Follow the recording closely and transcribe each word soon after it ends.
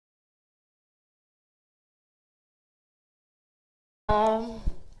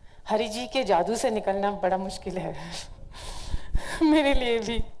हरि जी के जादू से निकलना बड़ा मुश्किल है मेरे लिए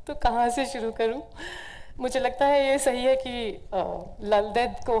भी, तो कहाँ से शुरू करूँ? मुझे लगता है ये सही है कि लाल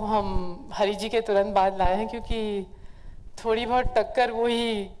देद को हम हरि जी के तुरंत बाद लाए हैं, क्योंकि थोड़ी बहुत टक्कर वो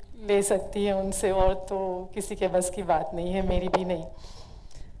ही ले सकती है उनसे, और तो किसी के बस की बात नहीं है, मेरी भी नहीं।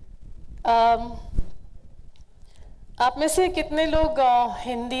 आप में से कितने लोग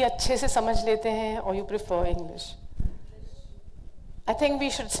हिंदी अच्छे से समझ लेते हैं, और you prefer English? I think we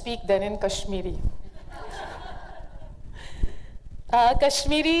should speak then in Kashmiri.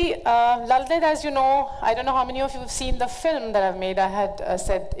 Kashmiri, Lal Ded, as you know, I don't know how many of you have seen the film that I've made. I had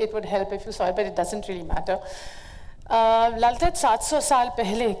said it would help if you saw it, but it doesn't really matter. Lal Ded 700 साल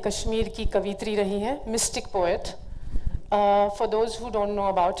पहले कश्मीर की कवित्री रही हैं, mystic poet. For those who don't know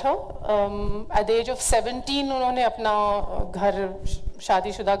about her, at the age of 17 उन्होंने अपना घर,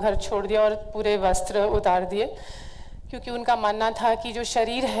 शादीशुदा घर छोड़ दिया और पूरे वस्त्र उतार दिए, क्योंकि उनका मानना था कि जो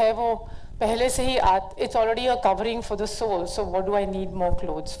शरीर है वो पहले से ही it's already a covering for the soul, so what do I need more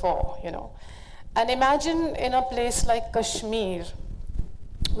clothes for, you know? And imagine in a place like Kashmir,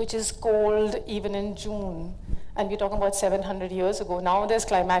 which is cold even in June, and we're talking about 700 years ago. Now there's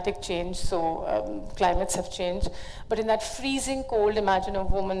climatic change, so climates have changed. But in that freezing cold, imagine a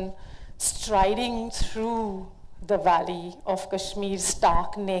woman striding through the valley of Kashmir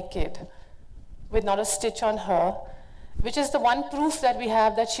stark naked, with not a stitch on her, which is the one proof that we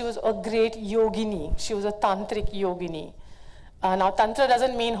have that she was a great yogini. She was a tantric yogini. Now, tantra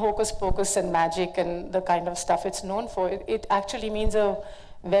doesn't mean hocus pocus and magic and the kind of stuff it's known for. It actually means a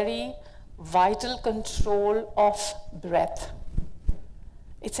very vital control of breath.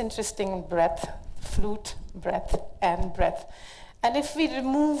 It's interesting, breath, flute, breath, and breath. And if we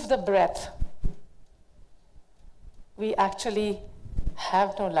remove the breath, we actually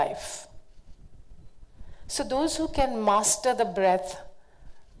have no life. So those who can master the breath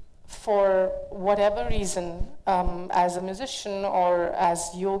for whatever reason, as a musician or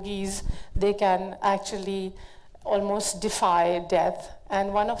as yogis, they can actually almost defy death.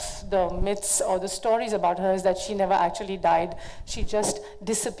 And one of the myths or the stories about her is that she never actually died. She just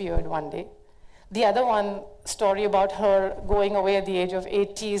disappeared one day. The other one story about her going away at the age of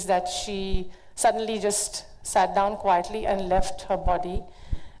 80 is that she suddenly just sat down quietly and left her body.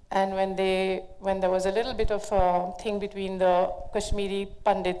 And when there was a little bit of a thing between the Kashmiri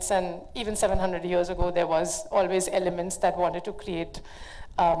Pandits, and even 700 years ago, there was always elements that wanted to create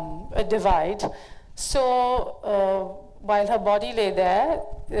a divide. So while her body lay there,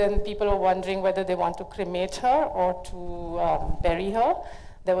 and people were wondering whether they want to cremate her or to bury her,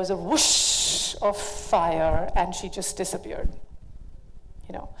 there was a whoosh of fire, and she just disappeared.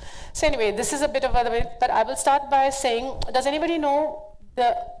 You know. So anyway, this is a bit of a bit, but I will start by saying, does anybody know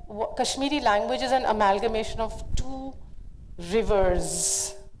the Kashmiri language is an amalgamation of two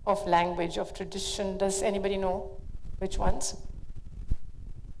rivers of language, of tradition? Does anybody know which ones?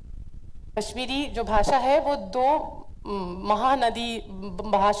 Kashmiri जो भाषा है वो दो महानदी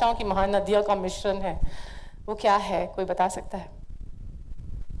भाषाओं की महानदियों का मिश्रण है. वो क्या है, कोई बता सकता है?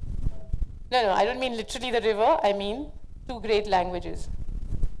 No, I don't mean literally the river. I mean two great languages.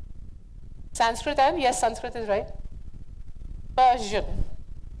 Sanskrit and, yes, Sanskrit is right. Persian.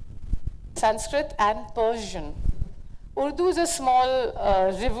 Sanskrit and Persian. Urdu is a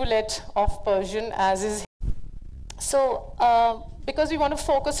small rivulet of Persian, as is. So, because we want to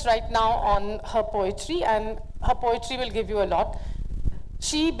focus right now on her poetry, and her poetry will give you a lot.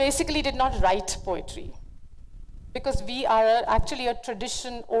 She basically did not write poetry, because we are actually a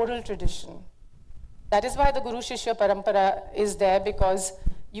tradition, oral tradition. That is why the Guru Shishya Parampara is there, because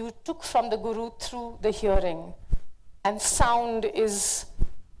you took from the Guru through the hearing. And sound is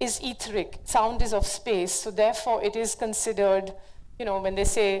etheric, sound is of space, so therefore it is considered, you know, when they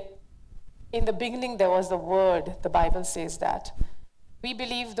say, in the beginning there was the word, the Bible says that. We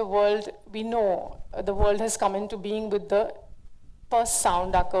believe the world, we know the world has come into being with the first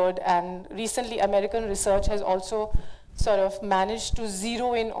sound occurred, and recently American research has also sort of managed to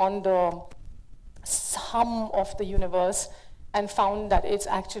zero in on the hum of the universe and found that it's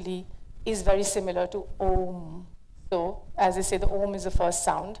actually is very similar to Om. So, as they say, the Om is the first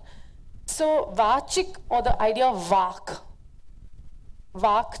sound. So, Vachik, or the idea of Vak,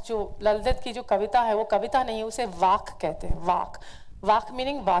 Vak, जो लाल देद की जो कविता है, वो कविता नहीं, उसे वाक कहते हैं, वाक. Vak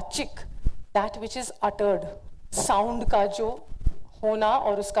meaning Vachik, that which is uttered, sound का जो होना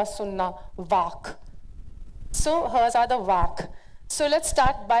और उसका सुनना, Vak. So, hers are the Vak. So, let's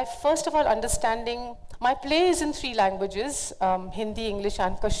start by first of all understanding, my play is in 3 languages, Hindi, English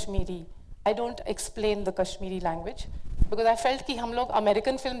and Kashmiri. I don't explain the Kashmiri language because I felt कि हम लोग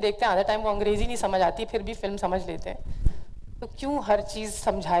American film देखते हैं, आधा time वो अंग्रेजी नहीं समझ आती, फिर भी film समझ लेते हैं. तो क्यों हर चीज़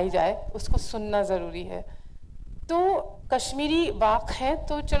समझाई जाए, उसको सुनना ज़रूरी है। तो कश्मीरी वाक है,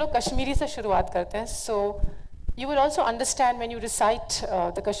 तो चलो कश्मीरी से शुरुआत करते हैं. So you will also understand when you recite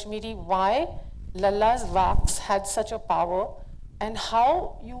the Kashmiri why Lalla's waks had such a power and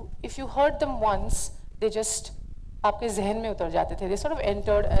how you, if you heard them once, they just आपके ज़हन में उतर जाते थे. They sort of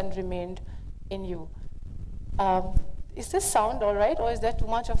entered and remained in you. Is this sound all right, or is there too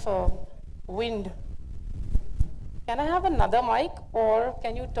much of a wind? Can I have another mic, or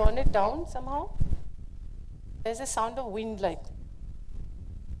can you turn it down somehow? There's a sound of wind, like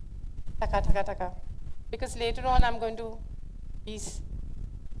taka taka taka. Because later on I'm going to be.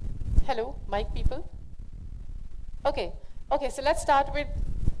 Hello, mic people. Okay, okay. So let's start with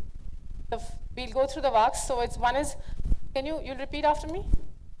we'll go through the vaks. So it's one is, you'll repeat after me?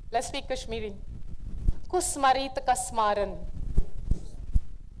 Let's speak Kashmiri. Kusmarit kasmaran.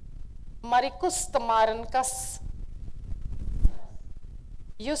 Marikustamaran kas.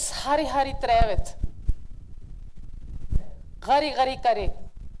 Yus hari hari trevet. Gari gari kare.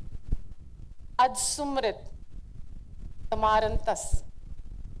 Ad sumrit. Tamaran tas.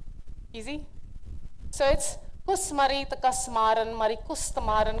 Easy? So it's Kusmarit kasmaran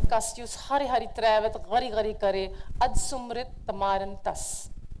marikustamaran kas yus hari hari trevet gari gari kare ad sumrit tamaran tas.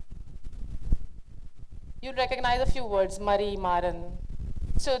 You'll recognize a few words, Mari, Maran.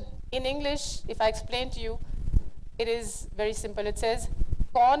 So in English, if I explain to you, it is very simple. It says,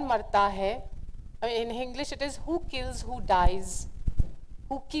 Kaun marta hai? In English, it is who kills, who dies.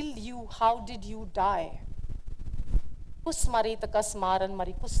 Who killed you? How did you die? Kus marit kas maran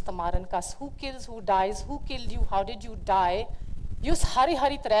mari kus tamaran kas. Who kills, who dies? Who killed you? How did you die? Yus hari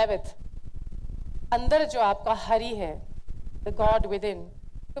hari trevet. Andar jo aapka hari hai, the God within.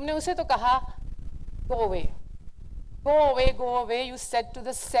 Tumne use to kaha, go away. Go away, go away, you said to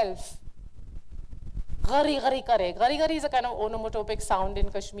the self. Gari gari kare. Gari gari is a kind of onomatopic sound in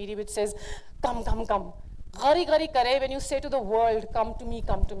Kashmiri which says, come, come, come. Gari gari kare, when you say to the world, come to me,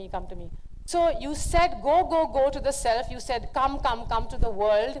 come to me, come to me. So you said, go, go, go to the self. You said, come, come, come to the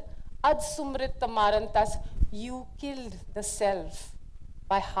world. Ad sumrit tamarantas. You killed the self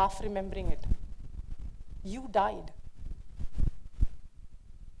by half remembering it. You died.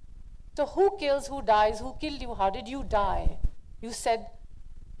 So who kills, who dies, who killed you, how did you die? You said,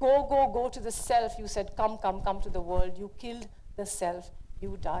 go, go, go to the self. You said, come, come, come to the world. You killed the self.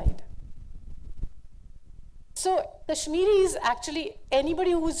 You died. So Kashmiri is actually,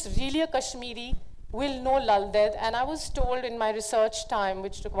 anybody who's really a Kashmiri will know Lal Ded. And I was told in my research time,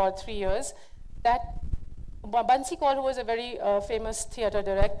 which took about 3 years, that Bansi Kaul, who was a very famous theater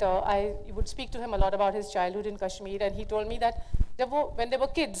director, I would speak to him a lot about his childhood in Kashmir, and he told me that when they were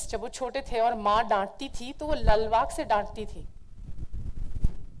kids, जब वो छोटे थे और माँ डांटती थी, तो वो ललवाक से डांटती थी.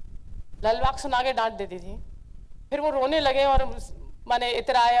 ललवाक सुना के डांट देती थी. फिर वो रोने लगे और माने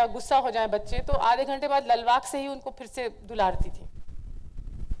इतराया गुस्सा हो जाए बच्चे, तो आधे घंटे बाद ललवाक से ही उनको फिर से दुलारती थी.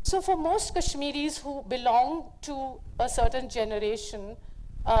 So for most Kashmiris who belong to a certain generation,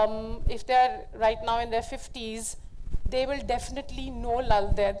 if they're right now in their 50s, they will definitely know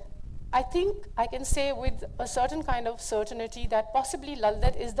Lal Ded. I think I can say with a certain kind of certainty that possibly Lal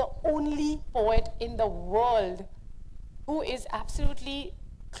Ded is the only poet in the world who is absolutely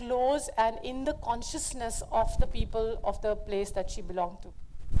close and in the consciousness of the people of the place that she belonged to.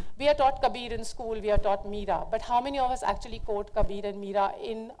 We are taught Kabir in school, we are taught Mira, but how many of us actually quote Kabir and Mira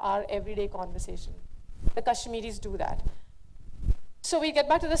in our everyday conversation? The Kashmiris do that. So we get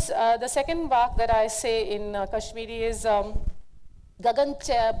back to this, the second vak that I say in Kashmiri is Gagan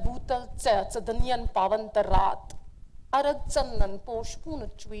che bootal che tsadanyan pavanta raat arag channan poshpun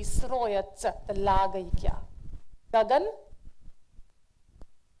chui sroya che talagai kya. Gagan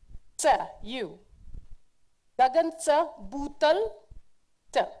che, you. Gagan che bootal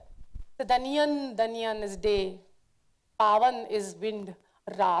che. Danyan is day, pavan is wind,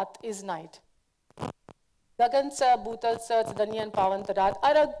 raat is night. Gagan cha bootal cha danyan pavan tarat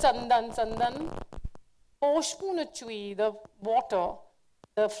arag chandan poshpuna chui, the water,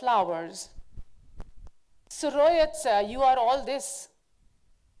 the flowers. Suroyat cha, you are all this.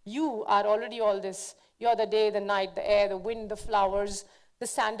 You are already all this. You are the day, the night, the air, the wind, the flowers, the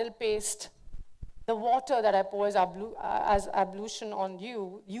sandal paste, the water that I pour as ablution on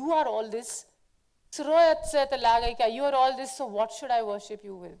you. You are all this. Suroyat cha talagai kya, you are all this, so what should I worship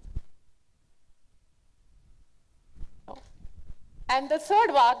you with? And the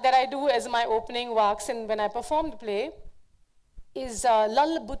third vak that I do as my opening vaks when I perform the play is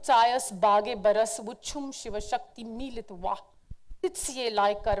Lal Butayas Bage Baras Vuchum Shiva Shakti Milit Wah Titsye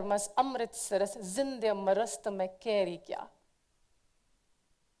Lai Karmas Amrit Saras Zinde Marasta Me Keri Kya.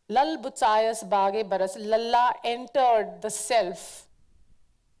 Lal butsayas bage baras. Lalla entered the self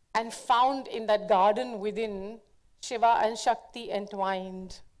and found in that garden within Shiva and Shakti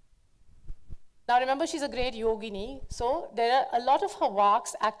entwined. Now remember, she's a great yogini, so there are a lot of her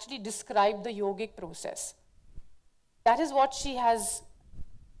works actually describe the yogic process. That is what she has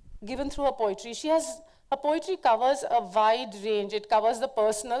given through her poetry. Her poetry covers a wide range. It covers the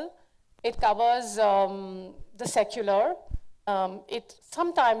personal, it covers the secular. It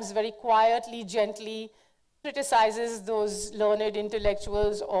sometimes very quietly, gently criticizes those learned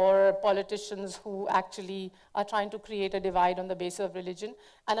intellectuals or politicians who actually are trying to create a divide on the basis of religion.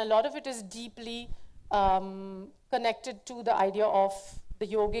 And a lot of it is deeply connected to the idea of the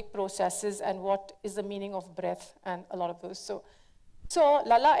yogic processes and what is the meaning of breath and a lot of those. So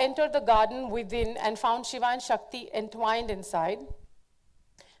Lala entered the garden within and found Shiva and Shakti entwined inside.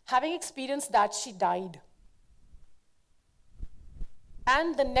 Having experienced that, she died.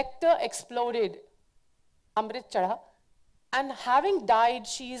 And the nectar exploded, Amrit Chadha, and having died,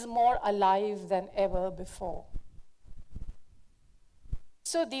 she is more alive than ever before.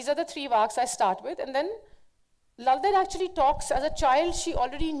 So these are the three works I start with, and then Lal Ded actually talks, as a child, she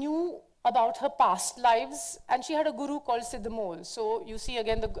already knew about her past lives, and she had a guru called Siddhamol. So you see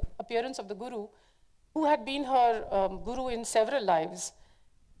again the appearance of the guru, who had been her guru in several lives.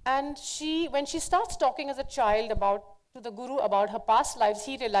 And when she starts talking as a child to the guru about her past lives,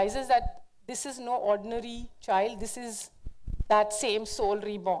 he realizes that this is no ordinary child, this is that same soul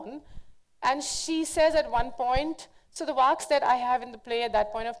reborn. And she says at one point, so the works that I have in the play at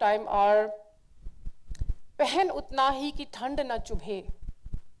that point of time are पहन उतना ही कि ठंड न चुभे,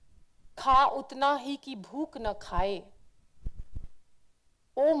 खा उतना ही कि भूख न खाए,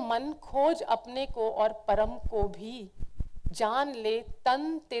 ओ मन खोज अपने को और परम को भी, जान ले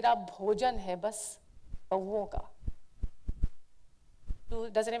तन तेरा भोजन है बस कौओं का.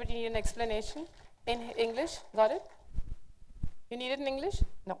 Does anybody need an explanation in English? Got it? You need it in English?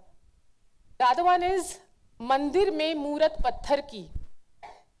 No. The other one is मंदिर में मूरत पत्थर की,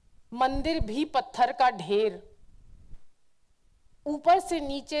 मंदिर भी पत्थर का ढेर, ऊपर से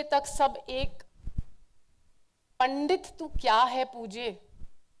नीचे तक सब एक, पंडित तू क्या है पूजे,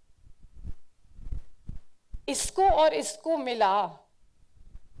 इसको और इसको मिला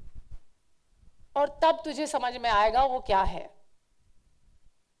और तब तुझे समझ में आएगा वो क्या है.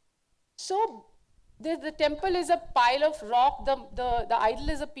 So the temple is a pile of rock, the idol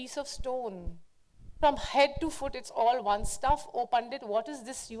is a piece of stone. From head to foot, it's all one stuff. Oh Pandit, what is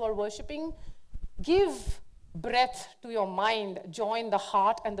this you are worshipping? Give breath to your mind, join the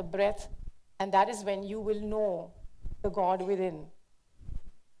heart and the breath, and that is when you will know the God within.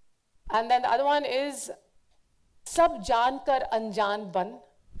 And then the other one is, सब जानकर अनजान बन,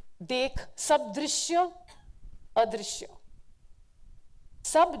 देख सब दृश्य अदृश्य.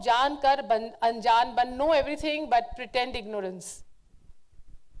 सब जानकर अनजान बन, know everything but pretend ignorance.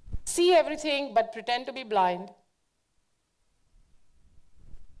 See everything but pretend to be blind.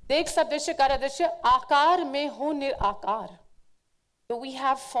 देख सब दृश्य कर अदृश्य, आकार में हो निराकार. So we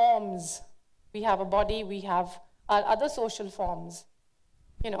have forms, we have a body, we have our other social forms,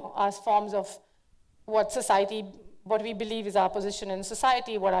 as forms of what society, what we believe is our position in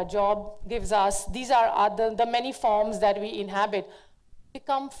society, what our job gives us. These are the many forms that we inhabit.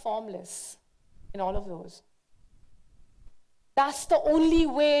 Become formless in all of those. That's the only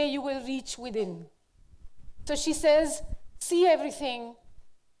way you will reach within. So she says, see everything,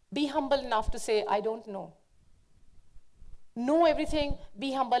 be humble enough to say, I don't know. Know everything,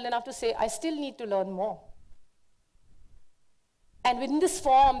 be humble enough to say, I still need to learn more. And within this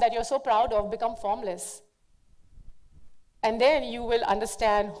form that you're so proud of, become formless. And then you will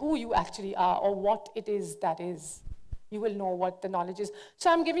understand who you actually are or what it is that is. You will know what the knowledge is.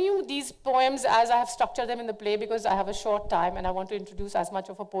 So I'm giving you these poems as I have structured them in the play because I have a short time and I want to introduce as much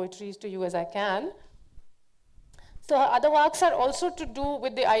of her poetry to you as I can. So her other works are also to do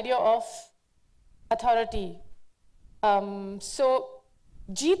with the idea of authority. So,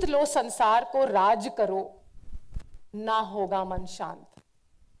 जीत लो संसार को राज करो, ना होगा मन शांत.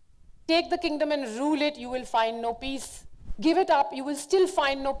 Take the kingdom and rule it, you will find no peace. Give it up, you will still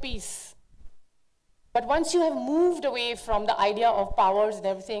find no peace. But once you have moved away from the idea of powers and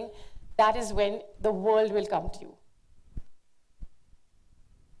everything, that is when the world will come to you.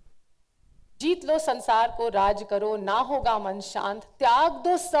 जीत लो संसार को राज करो, ना होगा मन शांत, त्याग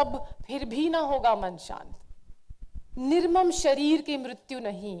दो सब फिर भी ना होगा मन शांत. निर्मम शरीर की मृत्यु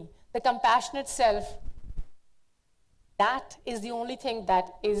नहीं, the compassionate self, that is the only thing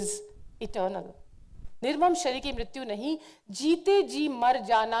that is eternal. निर्मम शरीर की मृत्यु नहीं, जीते जी मर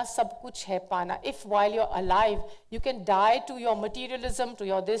जाना सब कुछ है पाना. If while you're alive, you can die to your materialism, to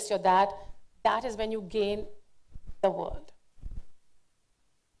your this, your that, that is when you gain the world.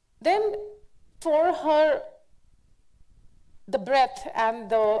 Then for her, the breath and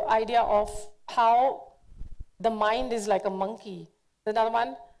the idea of how the mind is like a monkey. Another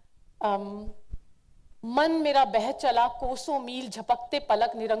one, मन मेरा बह चला कोसों मील झपकते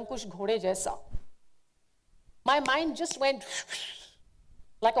पलक निरंकुश घोड़े जैसा. My mind just went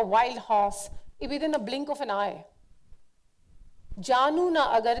like a wild horse within a blink of an eye. जानू ना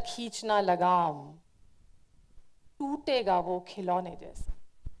अगर खींचना लगाम, टूटेगा वो खिलौने जैसा.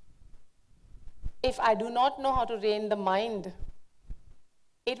 If I do not know how to rein the mind,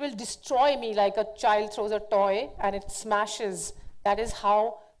 it will destroy me like a child throws a toy and it smashes. That is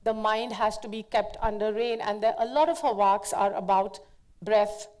how the mind has to be kept under rein. And a lot of her works are about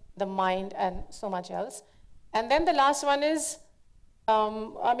breath, the mind, and so much else. And then the last one is,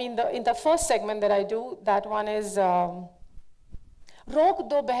 in the first segment that I do, that one is, रोक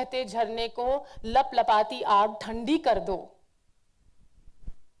दो बहते झरने को, लप लपाती आग ठंडी कर दो.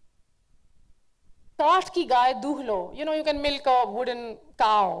 काठ की गाय दूह लो. You know, you can milk a wooden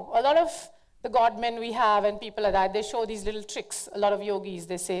cow. A lot of the godmen we have and people like that, they show these little tricks. A lot of yogis,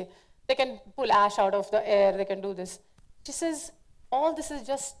 they say, they can pull ash out of the air, they can do this. She says, all this is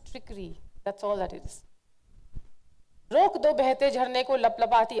just trickery. That's all that it is. रोक दो बहते झरने को,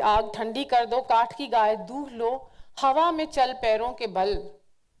 लपलपाती आग ठंडी कर दो, काठ की गाय दूह लो, हवा में चल पैरों के बल,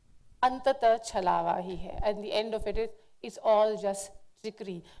 अंततः छलावा ही है. And the end of it is, it's all just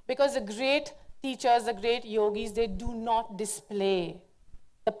trickery. Because the great teachers, the great yogis, they do not display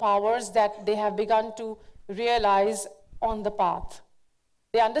the powers that they have begun to realize on the path.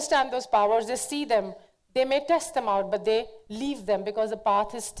 They understand those powers, they see them, they may test them out, but they leave them because the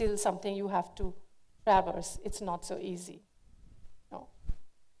path is still something you have to traverse. It's not so easy. No.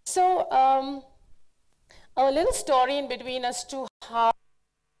 So, a little story in between as to how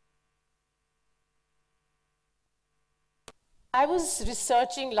I was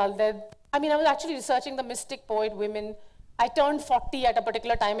researching Lal Ded. I was actually researching the mystic poet women. I turned 40 at a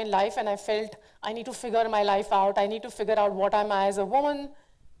particular time in life and I felt I need to figure my life out. I need to figure out what am I as a woman.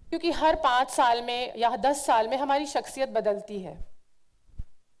 क्योंकि हर 5 साल में या 10 साल में हमारी शख्सियत बदलती है.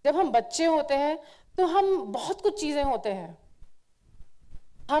 जब हम बच्चे होते हैं तो हम बहुत कुछ चीज़ें होते हैं.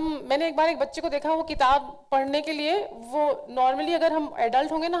 मैंने एक बार एक बच्चे को देखा, वो किताब पढ़ने के लिए, वो नॉर्मली अगर हम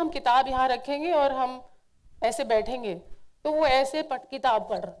एडल्ट होंगे ना, हम किताब यहाँ रखेंगे और हम ऐसे बैठेंगे, तो वो ऐसे किताब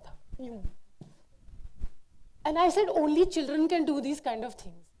पढ़ रहा था. And I said, only children can do these kind of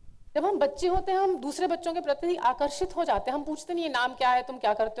things. जब हम बच्चे होते हैं, हम दूसरे बच्चों के प्रति आकर्षित हो जाते हैं. हम पूछते नहीं, ये नाम क्या है, तुम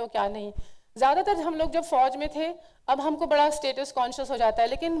क्या करते हो, क्या नहीं. ज़्यादातर हम लोग जब फौज में थे, अब हमको बड़ा स्टेटस कॉन्शियस हो जाता है.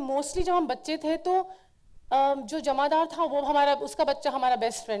 लेकिन मोस्टली जब हम बच्चे थे, तो जो जमादार था, वो उसका बच्चा हमारा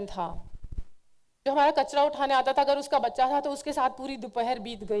बेस्ट फ्रेंड था. जो हमारा कचरा उठाने आता था, अगर उसका बच्चा था, तो उसके साथ पूरी दोपहर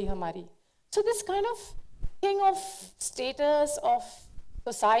बीत गई हमारी. So this kind of thing of status, of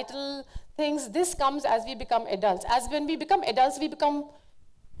societal things, this comes as we become adults. As when we become adults, we become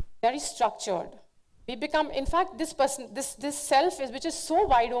very structured. We become, in fact, this person, this self which is so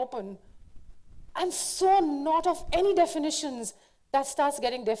wide open and so not of any definitions, that starts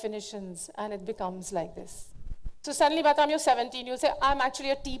getting definitions and it becomes like this. So suddenly by the time you're 17, you'll say, I'm actually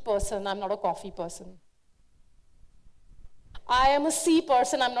a tea person, I'm not a coffee person. I am a sea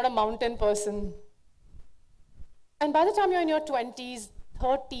person, I'm not a mountain person. And by the time you're in your 20s,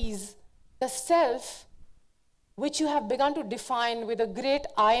 30s, the self, which you have begun to define with a great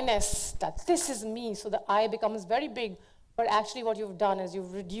I-ness, that this is me, so the I becomes very big, but actually what you've done is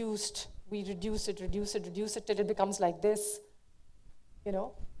you've reduced, we reduce it till it becomes like this, you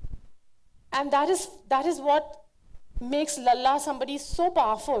know. And that is what makes Lalla somebody so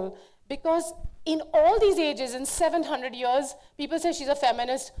powerful, because in all these ages, in 700 years, people say she's a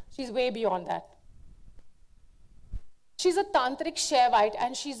feminist, she's way beyond that. She's a tantric Shaivite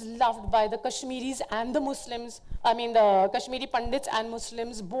and she's loved by the Kashmiris and the Muslims. The Kashmiri Pandits and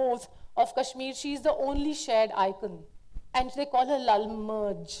Muslims, both of Kashmir. She's the only shared icon. And they call her Lal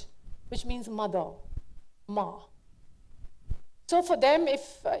Merj, which means mother, Ma. So for them,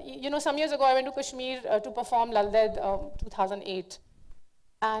 if, some years ago I went to Kashmir to perform Lal Ded 2008.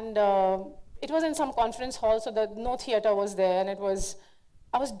 And it was in some conference hall, so no theater was there, and I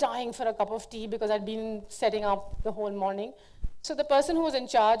was dying for a cup of tea because I'd been setting up the whole morning. So the person who was in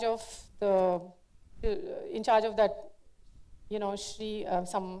charge of that, Shri,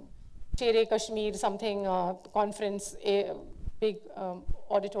 some Shere Kashmir, something conference, a big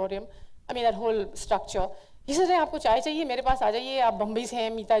auditorium, that whole structure, He said, आपको चाय चाहिए मेरे पास आ जाइए, आप बम्बई से हैं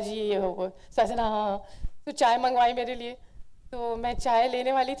मीता जी, ये हो। So I said, हाँ, तो चाय मंगवाई मेरे लिए। तो मैं चाय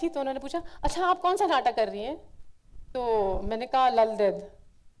लेने वाली थी तो उन्होंने पूछा, अच्छा आप कौन सा नाटक कर रही हैं? तो मैंने कहा लल देद।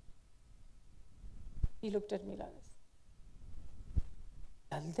 He looked at me like this.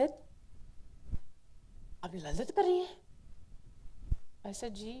 लल देद? आप लल देद कर रही हैं? I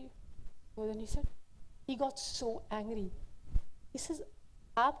said, ji. Then he said, he got so angry. He says,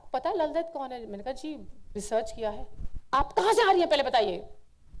 आप पता है लल देद कौन है? मैंने कहा जी रिसर्च किया है। आप कहाँ से आ रही हैं पहले बताइए।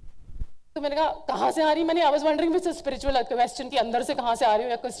 तो मैंने कहा कहाँ से आ रही? मैंने I was wondering which spiritual question की अंदर से कहाँ से आ रही हो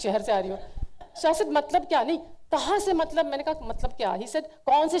या किस शहर से आ रही हो। सो आई सेड मतलब क्या? नहीं कहाँ से मतलब? मैंने कहा मतलब क्या? ही सेड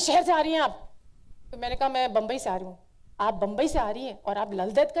कौन से शहर से आ रही हैं आप? तो मैंने कहा मैं बम्बई से आ रही हूँ। आप बम्बई से आ रही हैं और आप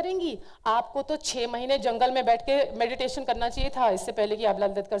लल देद करेंगी? आपको तो 6 महीने जंगल में बैठ के मेडिटेशन करना चाहिए था इससे पहले कि आप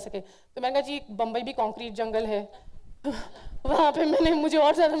लल देद कर सके। तो मैंने कहा जी बम्बई भी कॉन्क्रीट जंगल है वहाँ पे मुझे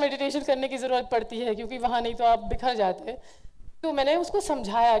और ज़्यादा मेडिटेशन करने की ज़रूरत पड़ती है क्योंकि वहाँ नहीं तो आप बिखर जाते हैं। तो मैंने उसको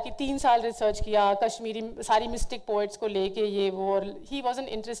समझाया कि 3 साल रिसर्च किया कश्मीरी सारी मिस्टिक पोइट्स को लेके ये वो, और ही wasn't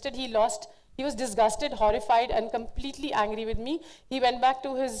interested, he was disgusted, horrified and completely angry with me. He went back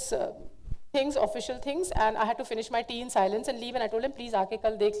to his things, official things, and I had to finish my tea in silence and leave, and I told him please aake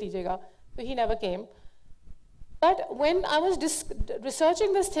kal dekh lijiyega. So he never came. But when I was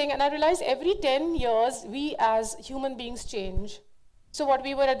researching this thing and I realized every 10 years we as human beings change. So what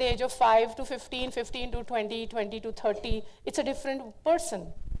we were at the age of 5 to 15, 15 to 20, 20 to 30, it's a different person.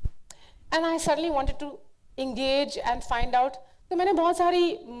 And I suddenly wanted to engage and find out. तो मैंने बहुत सारी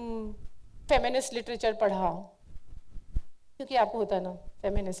feminist literature पढ़ा, क्योंकि आपको होता है ना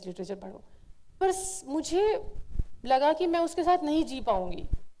feminist literature पढ़ो, पर मुझे लगा कि मैं उसके साथ नहीं जी पाऊंगी.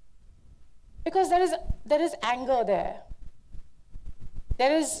 Because there is anger there.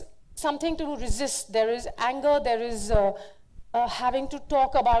 There is something to resist. There is anger. There is having to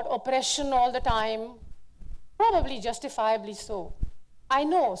talk about oppression all the time, probably justifiably so. I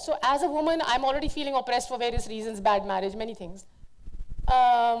know. So as a woman, I'm already feeling oppressed for various reasons, bad marriage, many things.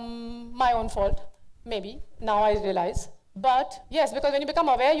 My own fault, maybe. Now I realize. But yes, because when you become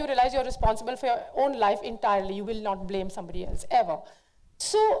aware, you realize you're responsible for your own life entirely. You will not blame somebody else, ever.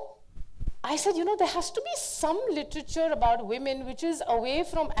 So I said, you know, there has to be some literature about women which is away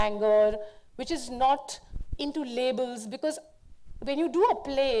from anger, which is not into labels, because when you do a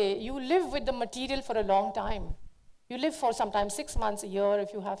play, you live with the material for a long time. You live for sometimes 6 months, a year,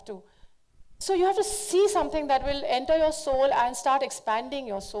 if you have to. So you have to see something that will enter your soul and start expanding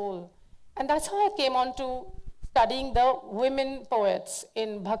your soul. And that's how I came on to studying the women poets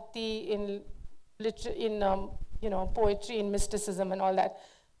in bhakti, in poetry, in mysticism and all that.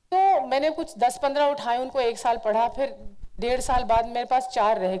 तो मैंने कुछ 10-15 उठाए, उनको 1 साल पढ़ा, फिर 1.5 साल बाद मेरे पास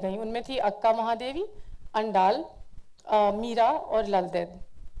 4 रह गई. उनमें थी अक्का महादेवी, अंडाल, मीरा और लल देद.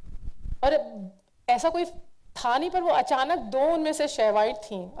 और ऐसा कोई था नहीं, पर वो अचानक 2 उनमें से शैवाइट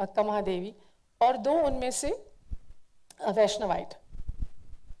थी, अक्का महादेवी, और 2 उनमें से Vaishnavite.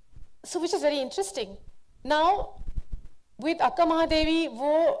 So which is very interesting. Now with अक्का महादेवी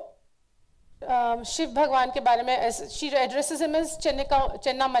वो शिव भगवान के बारे में, she addresses him as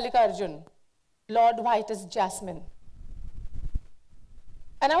Chenna Mallikarjun, Lord White as Jasmine.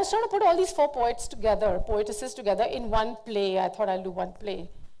 And I was trying to put all these 4 poets together, poetesses together in one play. I thought I'll do one play.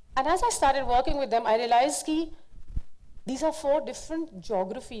 And as I started working with them, I realized that these are 4 different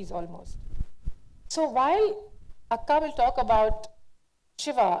geographies almost. So while Akka will talk about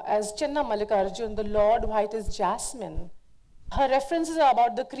Shiva as Chenna Mallikarjun, the Lord White as Jasmine, her references are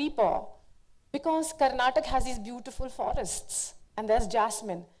about the creeper, because Karnataka has these beautiful forests, and there's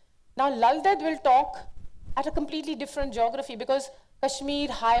jasmine. Now Lal Ded will talk at a completely different geography, because Kashmir,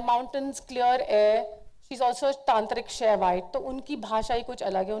 high mountains, clear air. She's also a tantric Shaivite, तो उनकी भाषा ही कुछ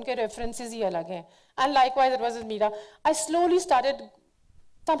अलग है, उनके references ही अलग हैं. And likewise, it was with Mita. I slowly started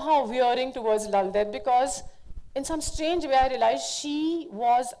somehow veering towards Lal Ded, because in some strange way I realized she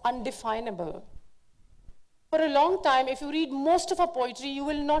was undefinable. For a long time, if you read most of her poetry, you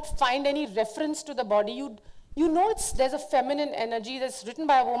will not find any reference to the body. You know there's a feminine energy that's written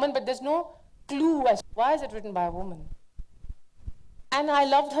by a woman, but there's no clue as to why is it written by a woman. And I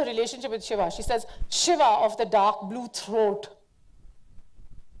loved her relationship with Shiva. She says, Shiva of the dark blue throat,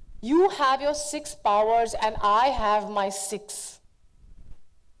 you have your 6 powers and I have my 6.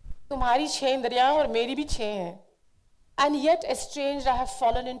 तुम्हारी 6 इंद्रियां और मेरी भी 6 हैं. And yet estranged I have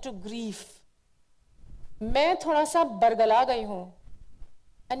fallen into grief. मैं थोड़ा सा बरगला गई हूँ.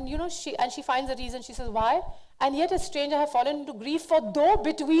 And you know, she finds a reason. She says, why? And yet estranged I have fallen into grief, for though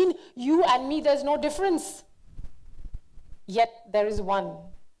between you and me there's no difference, yet there is one.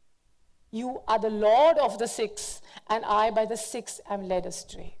 You are the Lord of the 6, and I by the 6 am led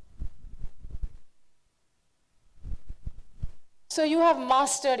astray. So you have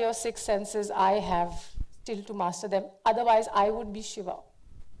mastered your 6 senses. I have still to master them. Otherwise, I would be Shiva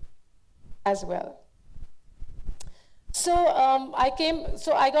as well. So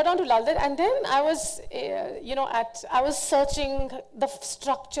I got on to Lal Ded, and then I was, I was searching the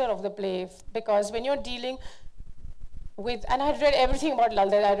structure of the play, because when you're dealing with, and I had read everything about Lal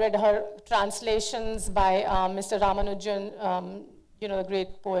Ded. I read her translations by Mr. Ramanujan, the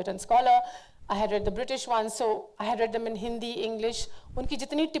great poet and scholar. I had read the British ones, so I had read them in Hindi, English. उनकी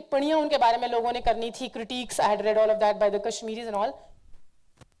जितनी टिप्पणियाँ उनके बारे में लोगों ने करनी थी, critiques, I had read all of that by the Kashmiris and all.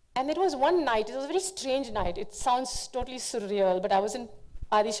 And it was one night, it was a very strange night. It sounds totally surreal, but I was in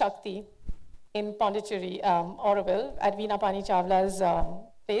Adi Shakti in Pondicherry, Auroville, at Veena Pani Chawla's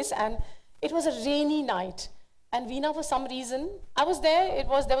place, and it was a rainy night. And Veena, for some reason, I was there,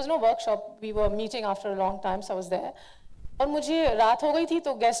 there was no workshop, we were meeting after a long time, so I was there. और मुझे रात हो गई थी,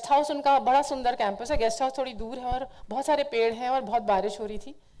 तो guest house उनका बड़ा सुंदर कैंपस है, गेस्ट हाउस थोड़ी दूर है और बहुत सारे पेड़ हैं और बहुत बारिश हो रही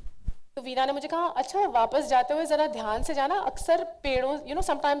थी. तो वीना ने मुझे कहा, अच्छा वापस जाते हुए जरा ध्यान से जाना, अक्सर पेड़ों,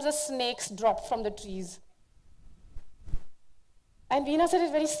 sometimes the snakes drop from the trees. And Veena said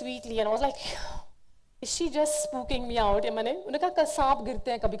it very sweetly, and I was like, is she just spooking me out? या मैंने उन्हें कहा सांप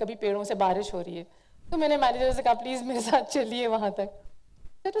गिरते हैं कभी-कभी पेड़ों से बारिश हो रही है. तो मैंने मैनेजर से कहा, प्लीज मेरे साथ चलिए वहां तक.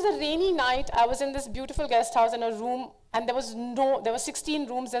 It was a rainy night. I was in this beautiful guest house in a room, and there were 16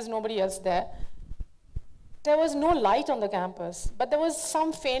 rooms, there's nobody else there. There was no light on the campus, but there was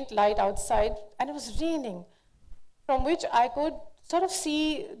some faint light outside, and it was raining, from which I could sort of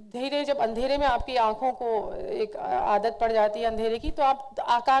see, धीरे जब अंधेरे में आपकी आंखों को एक आदत पड़ जाती है अंधेरे की, तो आप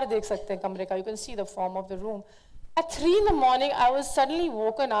आकार देख सकते हैं कमरे का. You can see the form of the room. At 3 in the morning, I was suddenly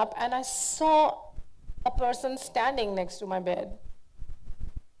woken up, and I saw a person standing next to my bed.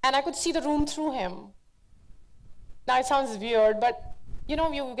 And I could see the room through him. Now it sounds weird, but you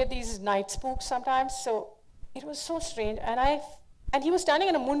get these night spooks sometimes, so it was so strange. And he was standing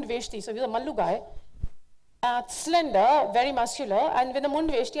in a mund veshti, so he was a Mallu guy, slender, very muscular, and with a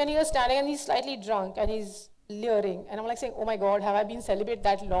mund veshti, and he was standing and he's slightly drunk and he's leering. And I'm like saying, oh my God, have I been celibate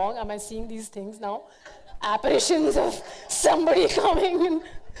that long? Am I seeing these things now? Apparitions of somebody coming and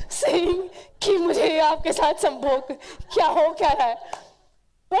saying, कि मुझे आपके साथ संभोग क्या हो क्या रहा है?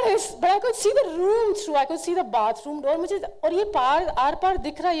 But I could see the room through. I could see the bathroom door. और ये आर पार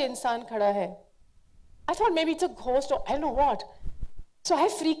दिख रहा है, ये इंसान खड़ा है. I thought maybe it's a ghost or I don't know what. So I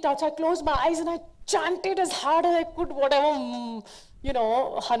freaked out. So I closed my eyes and I chanted as hard as I could, whatever,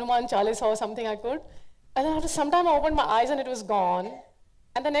 Hanuman Chalisa or something I could. And then after some time I opened my eyes and it was gone.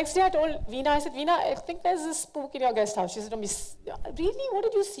 And the next day I told Veena, I said, Veena, I think there's a spook in your guest house. She said to me, really? What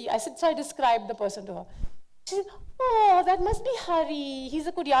did you see? I said, so I described the person to her. She said, oh, that must be Hari. He's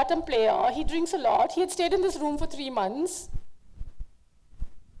a Kudyatam player. He drinks a lot. He had stayed in this room for 3 months.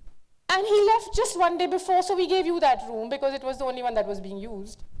 And he left just one day before, so we gave you that room because it was the only one that was being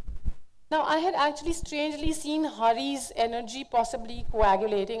used. Now, I had actually strangely seen Hari's energy possibly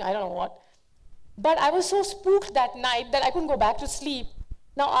coagulating, I don't know what. But I was so spooked that night that I couldn't go back to sleep.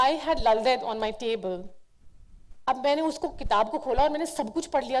 Now, I had Lal Ded on my table. अब मैंने उसको किताब को खोला और मैंने सब कुछ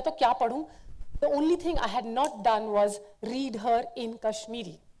पढ़ लिया, तो क्या पढ़ूं? The only thing I had not done was read her in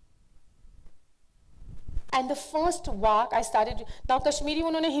Kashmiri. And the first vak I started, now Kashmiri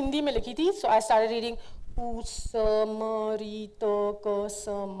उन्होंने हिंदी में लिखी थी, so I started reading Kusamarita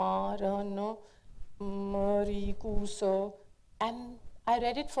Kasamarana Marikusa, and I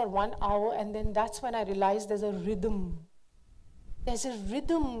read it for 1 hour, and then that's when I realized there's a rhythm. There's a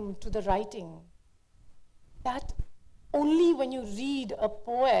rhythm to the writing that only when you read a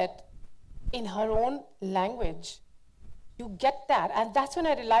poet in her own language, you get that. And that's when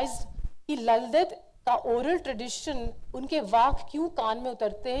I realized कि Lal Ded का oral tradition, उनके वाक क्यों कान में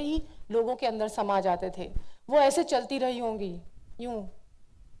उतरते ही लोगों के अंदर समा जाते थे. वो ऐसे चलती रही होंगी, यूं,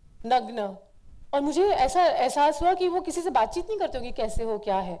 नग्न. और मुझे ऐसा एहसास हुआ कि वो किसी से बातचीत नहीं करते होंगी, कैसे हो,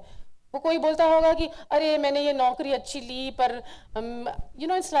 क्या है. वो कोई बोलता होगा कि अरे मैंने ये नौकरी अच्छी ली, पर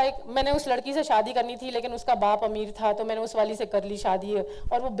it's like मैंने उस लड़की से शादी करनी थी लेकिन उसका बाप अमीर था, तो मैंने उस वाली से कर ली शादी,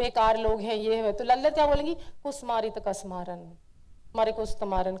 और वो बेकार लोग हैं, ये है. तो लल्लत क्या बोलेंगी? कुस्मारित कसमारन, मारे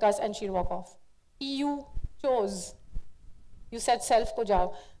कुस्तमारन कस, and she'll walk off. You chose. You said self ko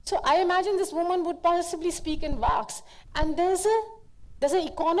jao. So I imagine this woman would possibly speak in vaks, and there's an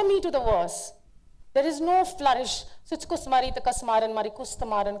economy to the verse. There is no flourish. So it's kusmarit kasmaran mari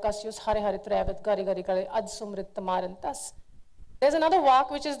kustamaran kasyus hare hare trevat gari gari gare ad sumrit tamaran tas. There's another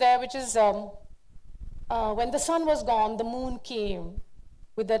vak which is there, which is when the sun was gone, the moon came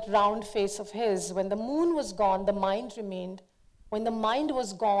with that round face of his. When the moon was gone, the mind remained. When the mind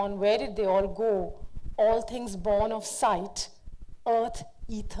was gone, where did they all go? All things born of sight, earth,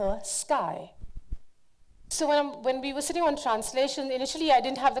 ether, sky. So when we were sitting on translation, initially I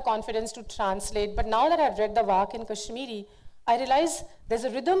didn't have the confidence to translate, but now that I've read the Vak in Kashmiri, I realize there's a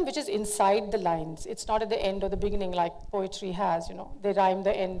rhythm which is inside the lines. It's not at the end or the beginning like poetry has, you know. They rhyme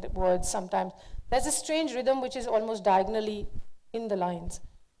the end words sometimes. There's a strange rhythm which is almost diagonally in the lines.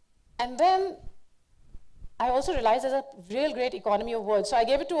 And then I also realized there's a real great economy of words. So I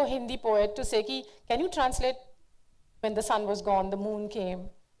gave it to a Hindi poet to say, can you translate when the sun was gone, the moon came?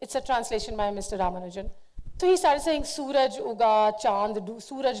 It's a translation by Mr. Ramanujan. So he started saying, Suraj uga,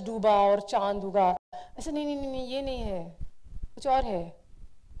 Suraj duba or Chand uga. I said, नहीं, ये नहीं है, कुछ और है.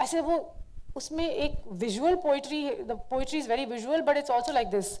 I said, वो उसमें एक visual poetry, the poetry is very visual, but it's also like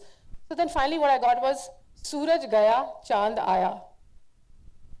this. So then finally what I got was, Suraj gaya, Chand आया.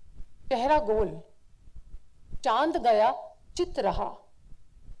 चेहरा गोल. चांद गया, चित रहा.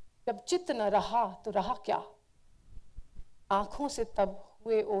 जब चित न रहा, तो रहा क्या? आँखों से तब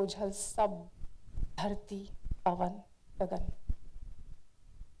हुए ओझल सब, धरती, पवन, गगन.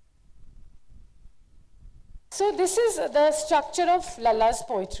 So this is the structure of Lala's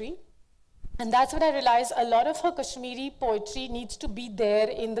poetry. And that's when I realized a lot of her Kashmiri poetry needs to be there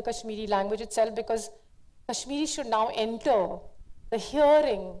in the Kashmiri language itself, because Kashmiri should now enter the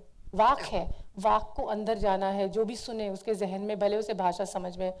hearing. वाक है, वाक को अंदर जाना है, जो भी सुने उसके जहन में, भले उसे भाषा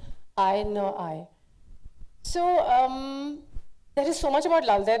समझ में आए न आए. So there is so much about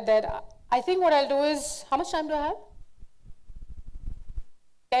Lal Ded that I think what I'll do is, how much time do I have?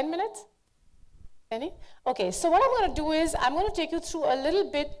 10 minutes? Any? Okay, so what I'm going to do is, I'm going to take you through a little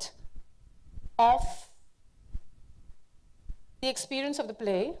bit of the experience of the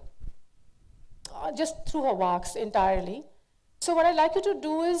play, just through her works entirely. So what I'd like you to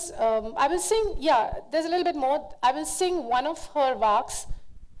do is, I will sing, yeah, there's a little bit more. I will sing one of her works.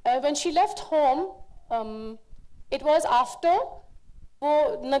 When she left home, it was after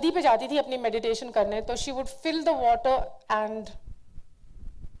वो नदी पे जाती थी अपनी meditation करने, तो she would fill the water and,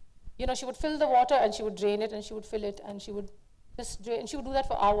 you know, she would fill the water and she would drain it and she would fill it and she would just drain, and she would do that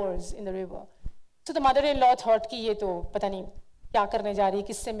for hours in the river. So the mother-in-law thought कि ये तो पता नहीं क्या करने जा रही है,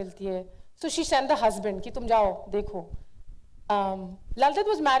 किससे मिलती है. So she sent the husband कि तुम जाओ देखो. Lal Ded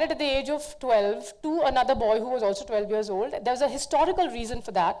was married at the age of 12 to another boy who was also 12 years old. There was a historical reason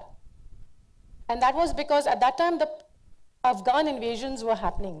for that. And that was because at that time the Afghan invasions were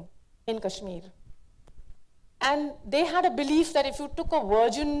happening in Kashmir. And they had a belief that if you took a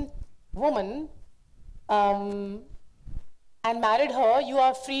virgin woman and married her, you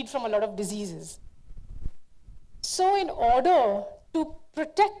are freed from a lot of diseases. So in order to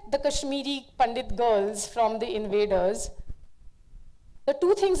protect the Kashmiri Pandit girls from the invaders, the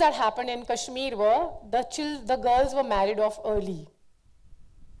two things that happened in Kashmir were the girls were married off early.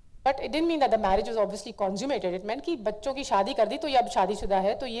 But it didn't mean that the marriage was obviously consummated. It meant कि बच्चों की शादी कर दी तो ये अब शादीशुदा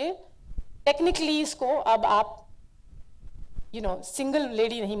है, तो ये technically इसको अब आप single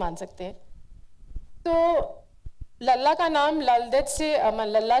lady नहीं मान सकते. तो लल्ला का नाम लाल देद से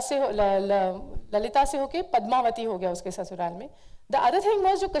ललिता से होके पद्मावती हो गया उसके ससुराल में. The other thing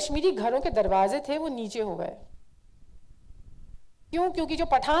was जो कश्मीरी घरों के दरवाजे थे वो नीचे हो गए. क्यों? क्योंकि जो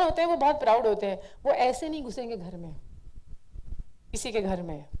पठान होते हैं वो बहुत प्राउड होते हैं. वो ऐसे नहीं घुसेंगे घर में, किसी के घर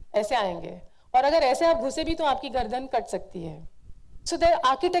में ऐसे आएंगे, और अगर ऐसे आप घुसे भी तो आपकी गर्दन कट सकती है. So the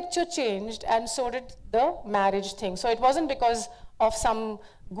architecture changed and so did the marriage thing. So it wasn't because of some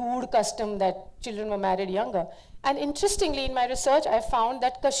good custom that children were married younger. And interestingly, in my research, I found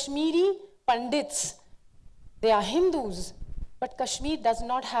that Kashmiri Pandits, they are Hindus, but Kashmir does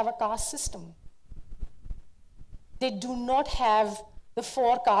not have a caste system. They do not have the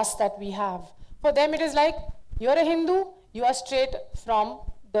 4 castes that we have. For them, it is like, you're a Hindu, you are straight from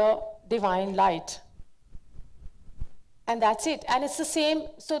the divine light. And that's it. And it's the same.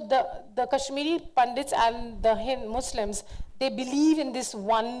 So the Kashmiri Pandits and the Muslims, they believe in this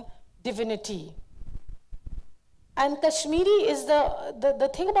one divinity. And Kashmiri is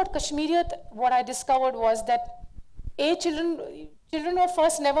the thing about Kashmiriyat, what I discovered was that children were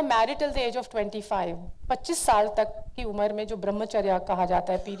first never married till the age of 25. 25 साल तक की उम्र में जो ब्रह्मचर्य कहा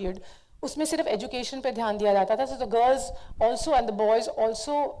जाता है period, उसमें सिर्फ education पे ध्यान दिया जाता था. So the girls also and the boys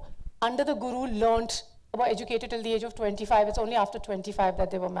also under the guru learnt, were educated till the age of 25. It's only after 25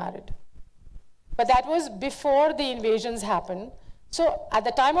 that they were married. But that was before the invasions happened. So at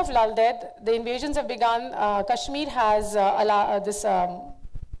the time of Lal Ded, the invasions have begun. Kashmir has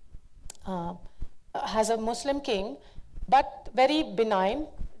has a Muslim king, but very benign.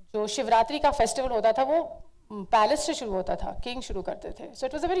 जो शिवरात्रि का festival होता था वो palace से शुरू होता था, king शुरू करते थे. So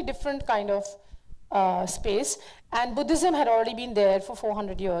it was a very different kind of space. And Buddhism had already been there for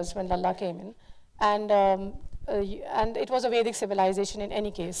 400 years when Lalla came in. And it was a Vedic civilization in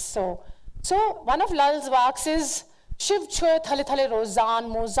any case. So So one of Lal's works is Shiv choy thale thale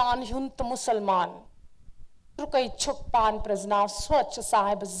rozan mozan hunt musalman. Rukai chukpan praznav swach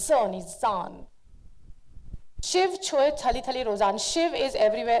sahib zani zan. Shiv choy thali thali rozan. Shiv is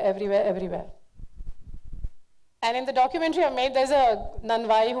everywhere, everywhere, everywhere. And in the documentary I made, there's a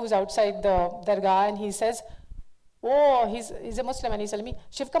Nanvai who's outside the dargah, and he says, oh, he's a Muslim, and he's telling me,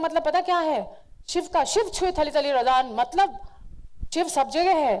 Shiv ka matlab pata kya hai? Shiv choy thali thali rozan. Matlab, Shiv sab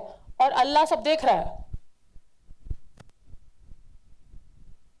jagah hai, aur Allah sab dekh raha hai.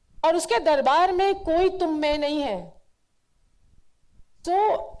 और उसके दरबार में कोई तुम में नहीं है.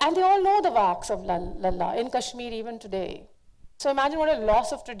 So, and they all know the works of Lalla in Kashmir even today. So imagine what a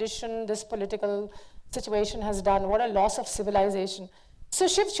loss of tradition this political situation has done, what a loss of civilization. So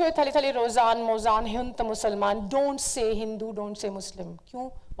Shiv choy thali thali rozan mozan hunt musalman. Don't say Hindu, don't say Muslim.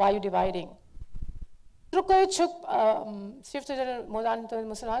 Kyun? Why are you dividing? Rukoy chuk Shiv choy mozan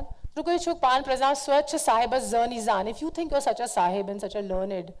musalman. Rukoy chuk pan praznav swach sahib zani zan. If you think you're such a sahib and such a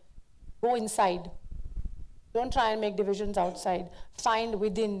learned, go inside. Don't try and make divisions outside. Find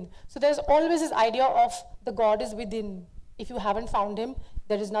within. So there's always this idea of the God is within. If you haven't found him,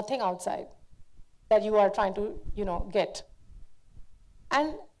 there is nothing outside that you are trying to, get.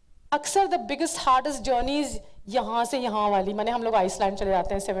 And अक्सर the biggest, hardest journeys यहाँ से यहाँ वाली, माने हम लोग Iceland चले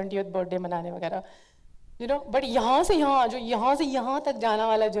जाते हैं 70th birthday मनाने वगैरह, but यहाँ से यहाँ, जो यहाँ से यहाँ तक जाना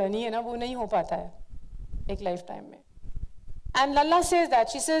वाला journey है ना, वो नहीं हो पाता है एक lifetime में. And Lalla says that,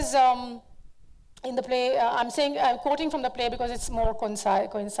 she says in the play, I'm quoting from the play because it's more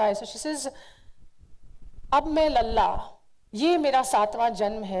concise. So she says, अब मैं लल्ला, ये मेरा 7वां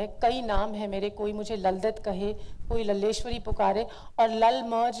जन्म है, कई नाम है मेरे, कोई मुझे लल देद कहे, कोई लल्लेश्वरी पुकारे, और लल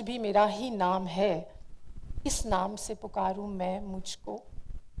मर्ज भी मेरा ही नाम है, इस नाम से पुकारूं मैं मुझको.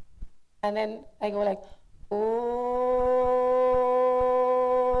 And then I go like, oh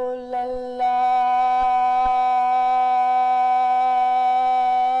lalla.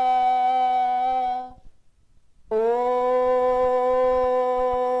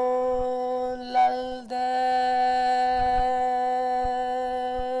 Lal Ded,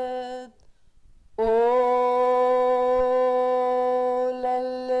 oh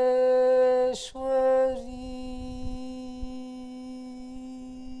Lalleshwari.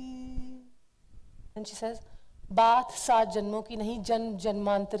 And she says, बात 7 जन्मों की नहीं, जन्म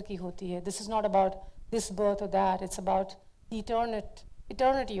जन्मांतर की होती है. This is not about this birth or that. It's about the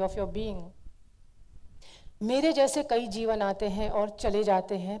eternity of your being. मेरे जैसे कई जीवन आते हैं और चले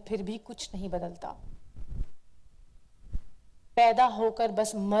जाते हैं, फिर भी कुछ नहीं बदलता. पैदा होकर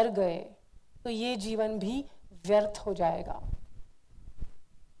बस मर गए तो ये जीवन भी व्यर्थ हो जाएगा.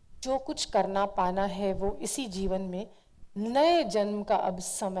 जो कुछ करना पाना है वो इसी जीवन में, नए जन्म का अब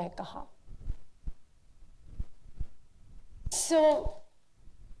समय कहाँ. So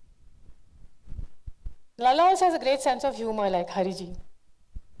Lalla also has a great sense of humor, like Hariji.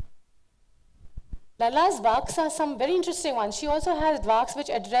 Lalla's works are some very interesting ones. She also has works which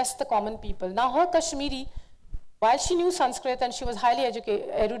address the common people. Now her Kashmiri, while she knew Sanskrit and she was highly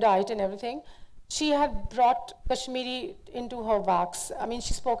erudite and everything, she had brought Kashmiri into her works. I mean,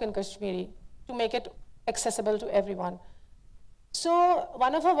 she spoke in Kashmiri to make it accessible to everyone. So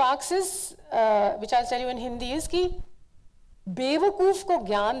one of her works is, which I'll tell you in Hindi, is कि बेवकूफ को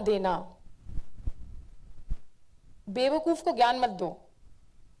ज्ञान देना. बेवकूफ को ज्ञान मत दो.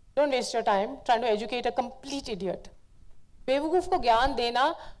 Don't waste your time trying to educate a complete idiot. बेवकूफ को ज्ञान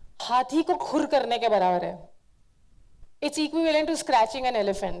देना हाथी को खुर करने के बराबर है. It's equivalent to scratching an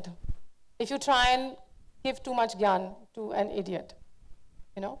elephant if you try and give too much ज्ञान to an idiot.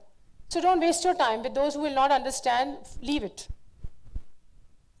 So don't waste your time with those who will not understand. Leave it.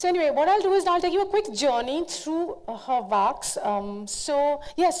 So anyway, what I'll do is I'll take you a quick journey through her works. So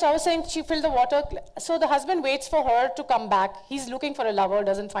yes, I was saying she filled the water. So the husband waits for her to come back. He's looking for a lover,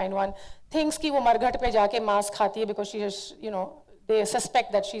 doesn't find one. Thinks कि वो मरघट पे जाके मांस खाती है because she is, they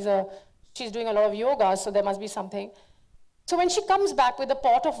suspect that she's doing a lot of yoga, so there must be something. So when she comes back with a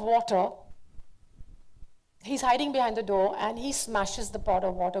pot of water, he's hiding behind the door and he smashes the pot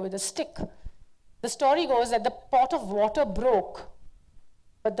of water with a stick. The story goes that the pot of water broke,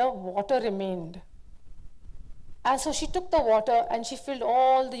 but the water remained. And so she took the water and she filled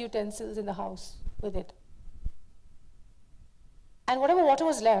all the utensils in the house with it. And whatever water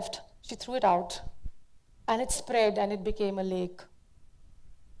was left, she threw it out. And it spread and it became a lake.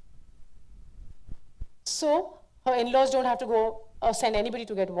 So her in-laws don't have to go or send anybody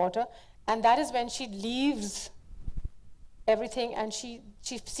to get water. And that is when she leaves everything and she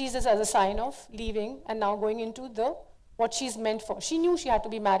sees this as a sign of leaving and now going into what she's meant for. She knew she had to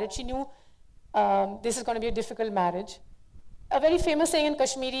be married. She knew this is going to be a difficult marriage. a very famous saying in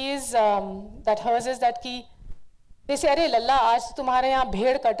Kashmiri is that hers is that ki, they say, "Arey Lalla, aaj tumhare yahan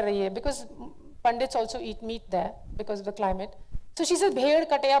bhed kat rahi hai," because Pandits also eat meat there because of the climate. So she says, "Bhed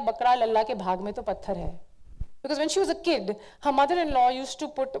kate ya bakra, Lalla ke bhag mein to patthar hai." Because when she was a kid, her mother-in-law used to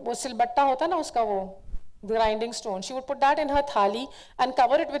put wo silbatta hota na uska wo grinding stone. She would put that in her thali and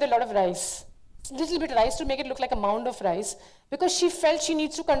cover it with a lot of rice. Little bit rice to make it look like a mound of rice, because she felt she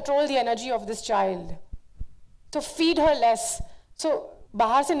needs to control the energy of this child. So feed her less. So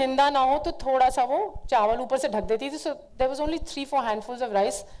bahar se ninda na ho to thoda sa wo chawal upar se dhak deti thi. So there was only 3-4 handfuls of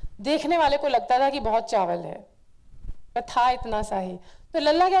rice. Dekhne wale ko lagta tha ki bahut chawal hai. But tha itna sa hi. So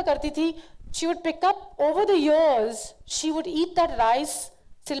Lalla kya karti thi? She would pick up, over the years, she would eat that rice,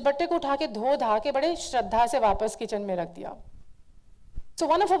 silbatte ko utha ke dho dha ke bade shraddha se wapas kitchen mein rakh diya. So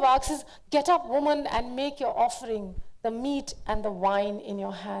one of her works is, "Get up, woman, and make your offering, the meat and the wine in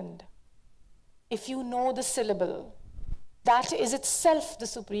your hand." If you know the syllable, that is itself the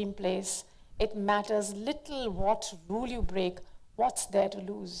supreme place. It matters little what rule you break, what's there to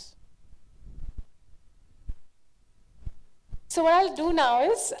lose. So what I'll do now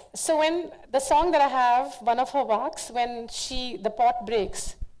is, so when the song that I have, one of her works, when the pot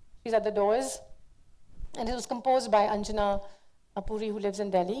breaks, she's at the doors, and it was composed by Anjana Puri, who lives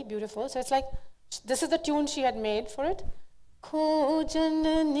in Delhi, beautiful. So it's like, this is the tune she had made for it. Khojan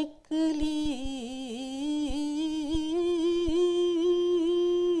nikli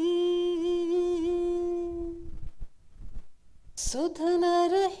sudh na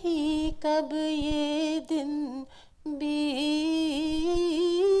rahi kab ye din बीता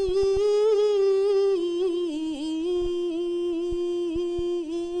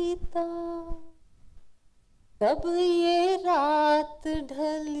तब ये रात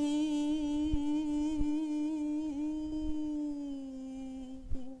ढली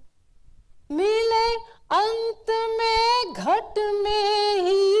मिले अंत में घट में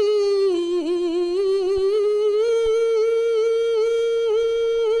ही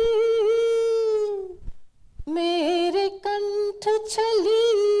मेरे कंठ छली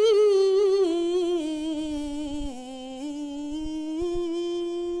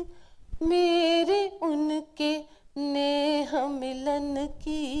मेरे उनके नेह मिलन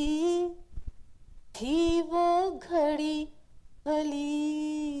की थी वो घड़ी भली.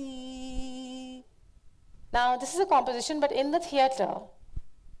 Now this is a composition, but in the theatre,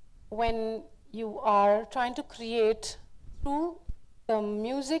 when you are trying to create through the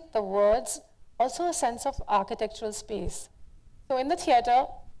music, the words, also a sense of architectural space. So in the theatre,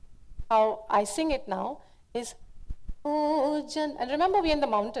 how I sing it now is, "Oh Jan," and remember we're in the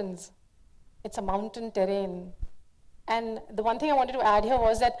mountains. It's a mountain terrain. And the one thing I wanted to add here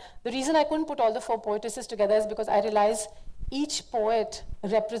was that the reason I couldn't put all the 4 poetesses together is because I realized each poet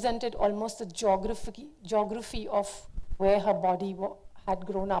represented almost the geography of where her body had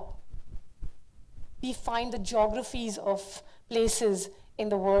grown up. We find the geographies of places in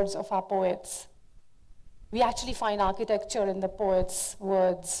the words of our poets. We actually find architecture in the poets'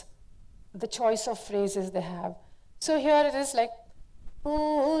 words, the choice of phrases they have. So here it is like,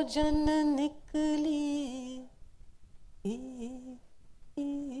 "O jan nikli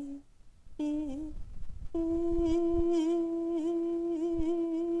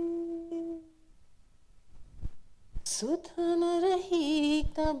sudh na rahi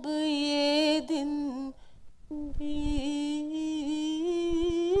kab ye din बीता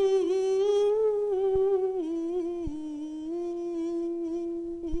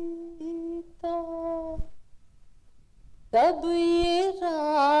तब ये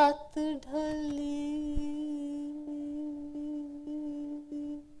रात ढली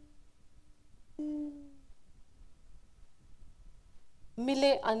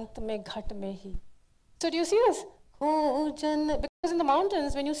मिले अंत में घट में ही." So do you see this? Because in the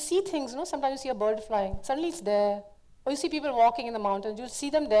mountains, when you see things, sometimes you see a bird flying, suddenly it's there. Or you see people walking in the mountains, you see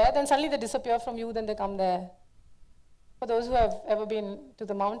them there, then suddenly they disappear from you, then they come there. For those who have ever been to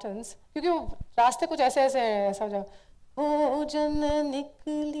the mountains, क्योंकि वो रास्ते कुछ ऐसे ऐसे हैं, ऐसा हो जाए, "हो जन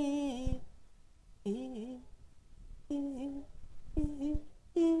निकली."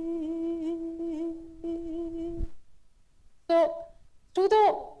 So through the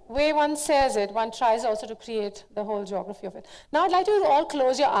way one says it, one tries also to create the whole geography of it. Now I'd like you to all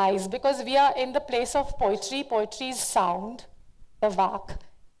close your eyes, because we are in the place of poetry. Poetry is sound, the vak.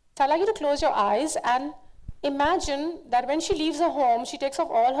 So I'd like you to close your eyes and imagine that when she leaves her home, she takes off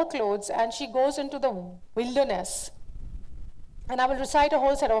all her clothes and she goes into the wilderness. And I will recite a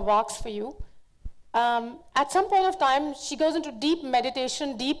whole set of vaks for you. At some point of time, she goes into deep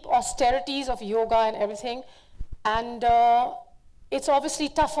meditation, deep austerities of yoga and everything. And it's obviously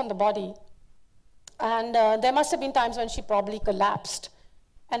tough on the body. And there must have been times when she probably collapsed.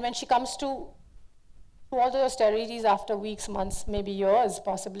 And when she comes to all the austerities after weeks, months, maybe years,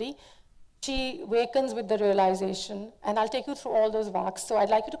 possibly, she wakens with the realization. And I'll take you through all those vaks. So I'd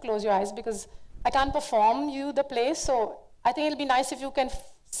like you to close your eyes because I can't perform you the plays. So I think it'll be nice if you can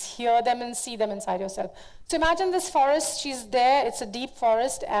hear them and see them inside yourself. So imagine this forest. She's there. It's a deep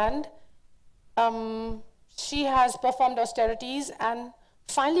forest. And she has performed austerities and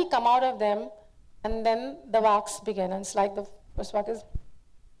finally come out of them. And then the vaks begin. And it's like the first vak is,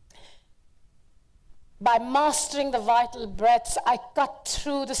 by mastering the vital breaths, I cut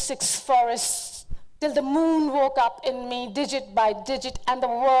through the 6 forests till the moon woke up in me, digit by digit, and the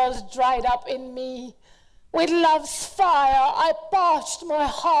world dried up in me. With love's fire, I parched my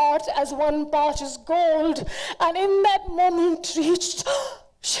heart as one parches gold, and in that moment reached,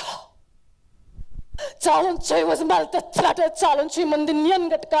 Calon choy was melted, fluttered, calon choy mandinyan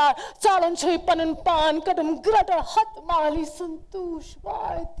gatkar, calon choy panan pan, kadam grutter, hat mali santush,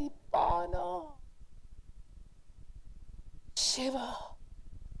 vaiti pana. Shiva,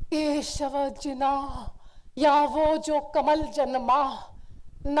 Keshava jina, ya wo jo kamal janma,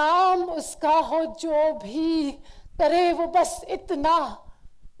 naam uska ho jo bhi, kare wo bas itna,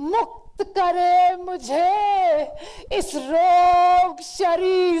 mukt करे मुझे इस रोग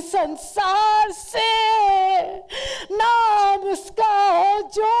शरीर संसार से नाम उसका हो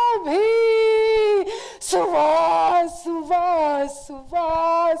जो भी सुबह सुबह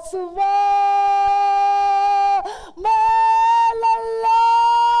सुबह सुबह मैं लल्ला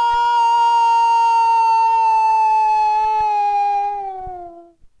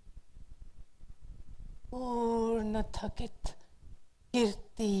पूर्ण थकित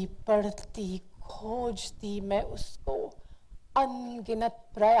गिरती पड़ती खोजती मैं उसको अनगिनत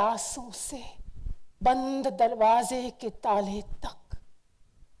प्रयासों से बंद दरवाजे के ताले तक।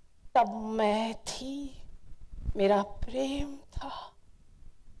 तब मैं थी, मेरा प्रेम था,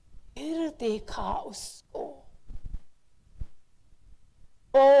 फिर देखा उसको।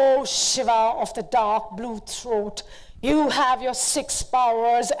 Oh Shiva of the dark blue throat, you have your 6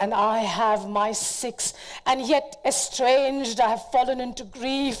 powers and I have my 6, and yet estranged I have fallen into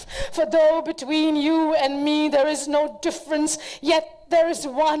grief. For though between you and me there is no difference, yet there is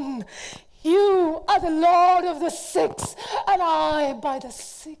one. You are the Lord of the 6, and I by the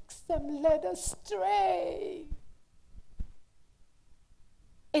 6 am led astray.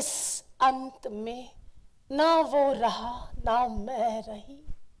 इस अंत में ना वो रहा ना मैं रही,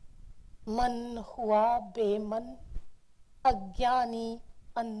 मन हुआ बेमन अज्ञानी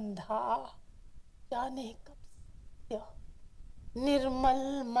अंधा, जाने कब सत्य निर्मल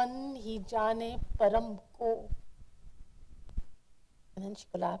मन ही जाने परम को। And then she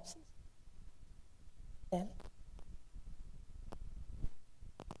collapses. Then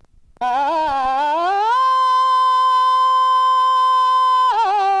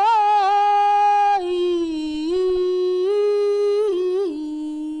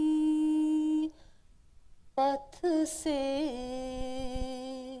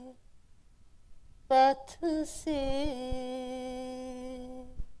पथ से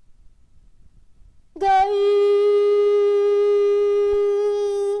गई,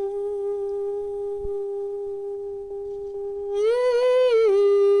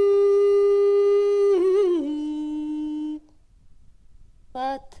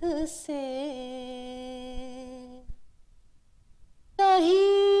 पथ से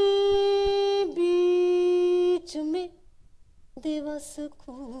कहीं बीच में दिवस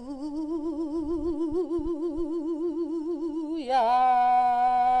खोया,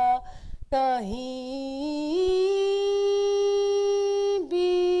 कहीं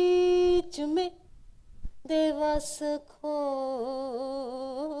बीच में दिवस खोया।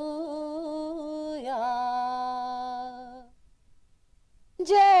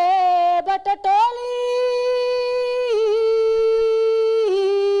 जय बटटोली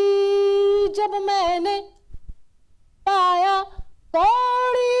जब मैंने पाया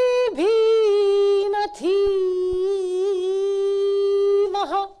कौड़ी भी न थी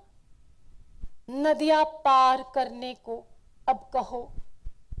वहां, नदियां पार करने को अब कहो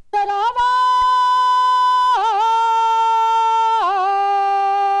तरावा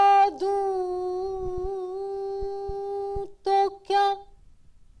दूं तो क्या।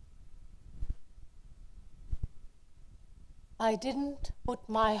 I didn't put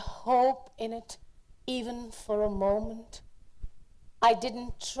my hope in it even for a moment. I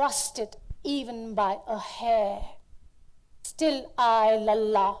didn't trust it even by a hair. Still I,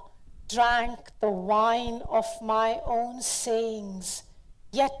 Lalla, drank the wine of my own sayings,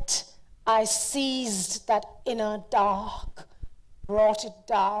 yet I seized that inner dark, brought it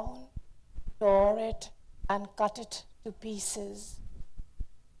down, tore it and cut it to pieces.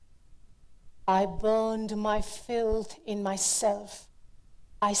 I burned my filth in myself.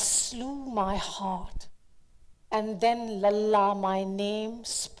 I slew my heart. And then, Lalla, my name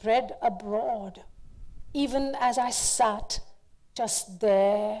spread abroad, even as I sat just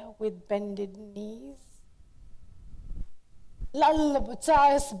there with bended knees. Lalla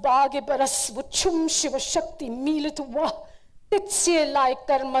butayas bage baras vuchum shiva shakti milit wa titsye lai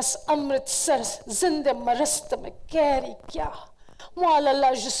karmas amritsar zinde marasta me keri kya. Moi,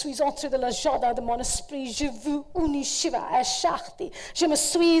 Lalla, je suis entrée dans le jardin de mon esprit. J'ai vu uni Shiva et Shakti. Je me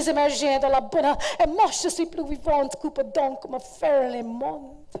suis émergée dans la bonne. Et moi, je suis plus vivante que donc me faire le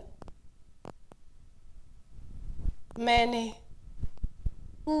monde. मैंने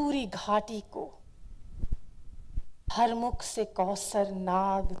पूरी घाटी को हरमुख से कौसर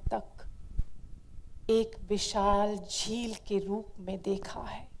नाग तक एक विशाल झील के रूप में देखा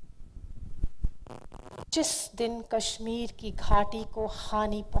है. जिस दिन कश्मीर की घाटी को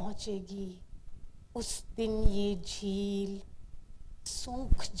हानि पहुंचेगी, उस दिन ये झील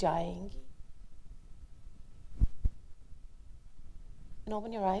सूख जाएंगी. And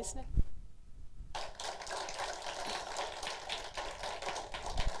open your eyes now.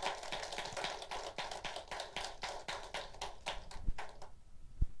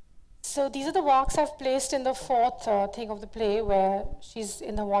 So these are the walks I've placed in the fourth thing of the play where she's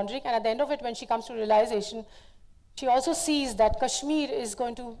in the wandering, and at the end of it, when she comes to realization, she also sees that Kashmir is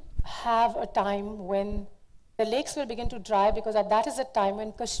going to have a time when the lakes will begin to dry, because that is a time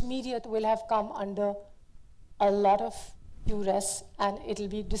when Kashmiriyat will have come under a lot of duress and it'll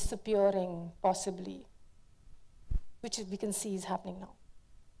be disappearing possibly, which we can see is happening now.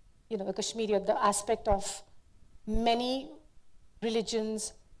 You know, the Kashmiriyat, the aspect of many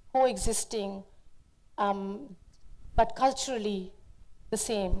religions coexisting, but culturally the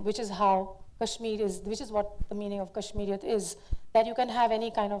same, which is how Kashmir is, which is what the meaning of Kashmiriyat is, that you can have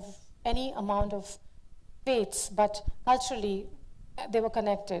any amount of faiths, but culturally they were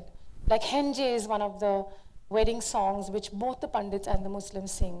connected. Like Henje is one of the wedding songs which both the Pandits and the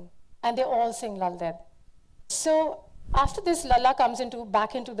Muslims sing, and they all sing Lal Ded. So after this, Lalla comes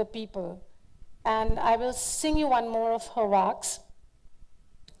back into the people, and I will sing you one more of her works.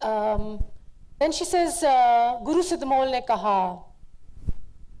 Then she says, Guru Siddhamol ne kaha,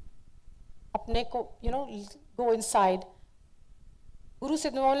 apne ko, go inside. Guru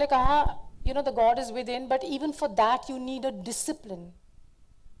Siddhamol ne kaha, the God is within, but even for that you need a discipline.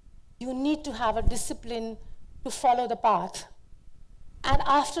 You need to have a discipline to follow the path. And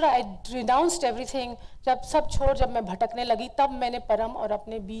after I renounced everything, जब सब छोड़ जब मैं भटकने लगी, तब मैंने परम और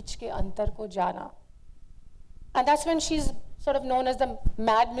अपने बीच के अंतर को जाना. And that's when she's sort of known as the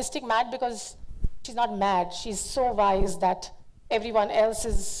mad mystic, mad because she's not mad. She's so wise that everyone else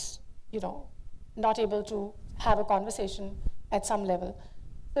is, not able to have a conversation at some level.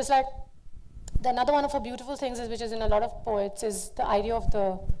 So it's like, another one of her beautiful things is, which is in a lot of poets, is the idea of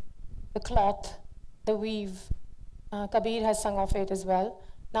the cloth, the weave. Kabir has sung of it as well.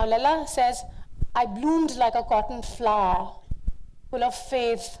 Now Lalla says, I bloomed like a cotton flower, full of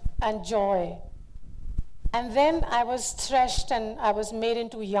faith and joy. And then I was threshed and I was made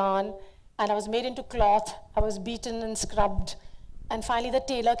into yarn and I was made into cloth. I was beaten and scrubbed. And finally the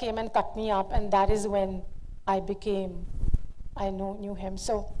tailor came and cut me up, and that is when I knew him.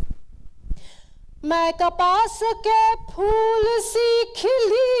 So, मैं कपास के फूल सी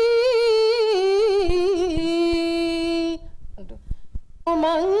खिली,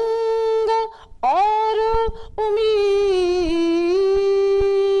 उमंग और उम्मीद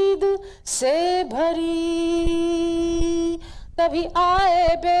से भरी, तभी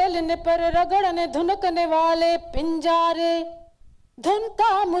आए बेलने पर रगड़ने धुनकने वाले पिंजारे.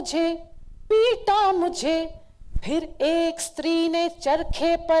 धुनका मुझे, पीटा मुझे, फिर एक स्त्री ने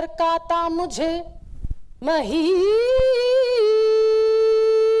चरखे पर काटा मुझे. महीन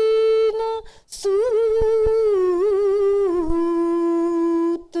सूत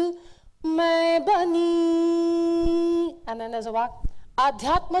मैं बनी. And then there's a walk.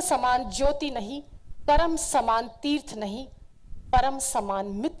 आध्यात्म समान ज्योति नहीं, कर्म समान तीर्थ नहीं, परम समान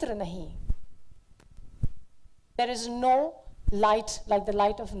मित्र नहीं. There is no light like the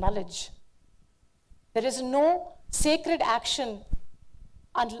light of knowledge. There is no sacred action,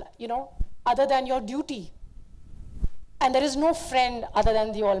 other than your duty. And there is no friend other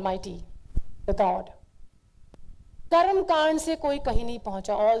than the Almighty, the God. Karam Kand se koi kahin nahi pahucha.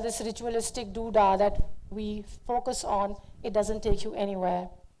 All this ritualistic doodah that we focus on, it doesn't take you anywhere.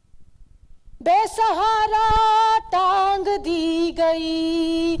 बेसहारा टांग दी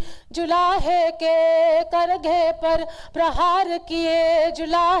गई, जुलाहे के करघे पर प्रहार किए,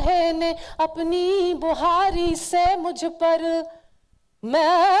 जुलाहे ने अपनी बुहारी से मुझ पर,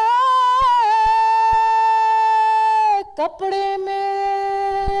 मैं कपड़े में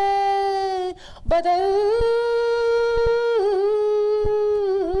बदल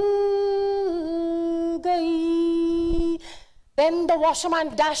गई. Then the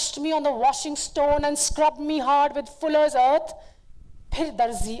washerman dashed me on the washing stone and scrubbed me hard with fuller's earth. फिर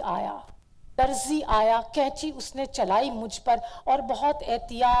दर्जी आया, कैंची उसने चलाई मुझ पर और बहुत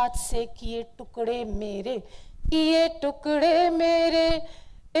एहतियात से किए टुकड़े मेरे,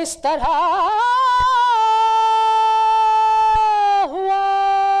 इस तरह हुआ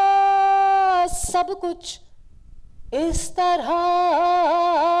सब कुछ, इस तरह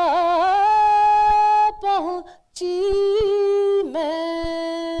पहुंची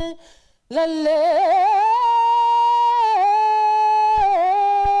मैं लल्लेश्वरी,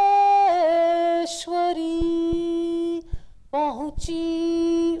 पहुंची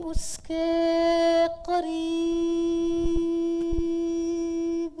उसके करीब.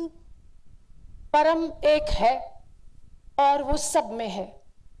 परम एक है और वो सब में है,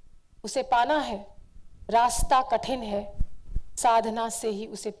 उसे पाना है, रास्ता कठिन है, साधना से ही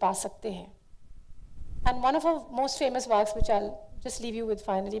उसे पा सकते हैं. And one of our most famous works, which I'll just leave you with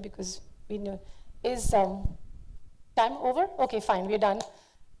finally because we know, is time over? Okay, fine, we're done.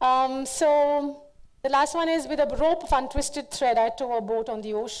 So the last one is, with a rope of untwisted thread, I tow a boat on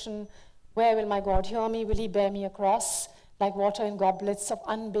the ocean. Where will my God hear me? Will he bear me across? Like water in goblets of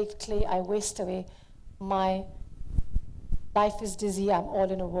unbaked clay, I waste away. My life is dizzy, I'm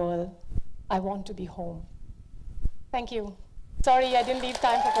all in a whirl. I want to be home. Thank you. Sorry, I didn't leave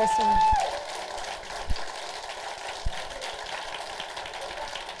time for questions.